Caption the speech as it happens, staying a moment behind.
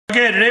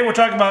Okay, today we're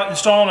talking about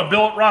installing a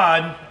billet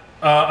rod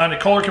on a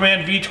Kohler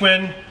Command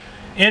V-twin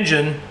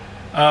engine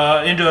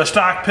into a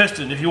stock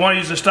piston. If you want to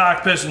use a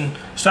stock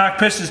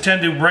pistons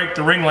tend to break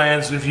the ring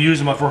lands if you use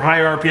them for high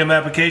RPM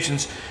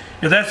applications.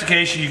 If that's the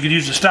case, you could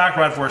use a stock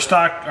rod for a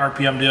stock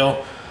RPM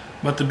deal,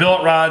 but the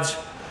billet rods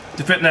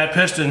to fit in that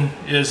piston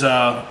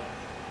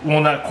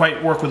will not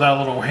quite work without a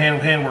little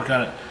hand work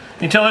on it. You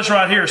can tell this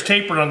rod here is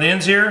tapered on the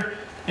ends here,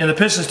 and the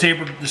piston's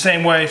tapered the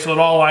same way so it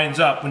all lines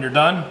up when you're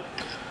done.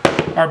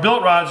 Our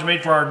billet rods are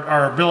made for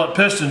our billet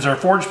pistons, our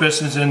forged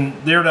pistons, and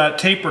they're not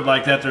tapered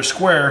like that, they're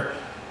square.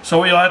 So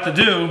what you'll have to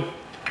do,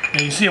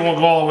 and you see it won't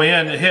go all the way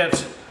in, it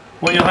hits.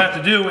 What you'll have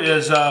to do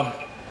is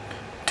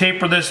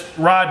taper this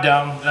rod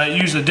down,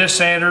 use a disc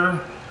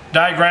sander,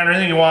 die grinder,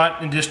 anything you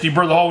want, and just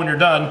deburr the hole when you're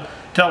done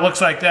until it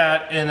looks like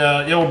that, and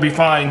it will be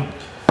fine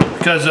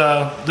because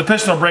the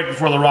piston will break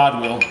before the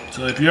rod will.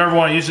 So if you ever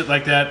want to use it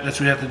like that, that's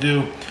what you have to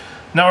do.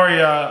 Now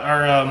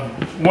our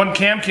one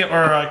cam kit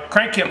or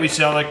crank kit we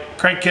sell, like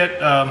crank kit,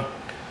 the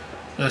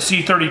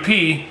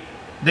C30P,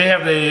 they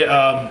have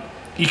the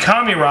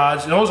economy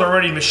rods, and those are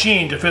already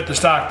machined to fit the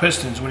stock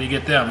pistons when you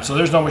get them. So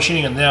there's no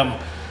machining in them,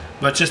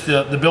 but just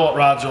the billet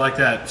rods are like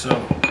that. So,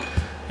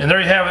 and there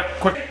you have it.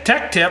 Quick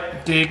tech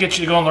tip to get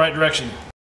you to go in the right direction.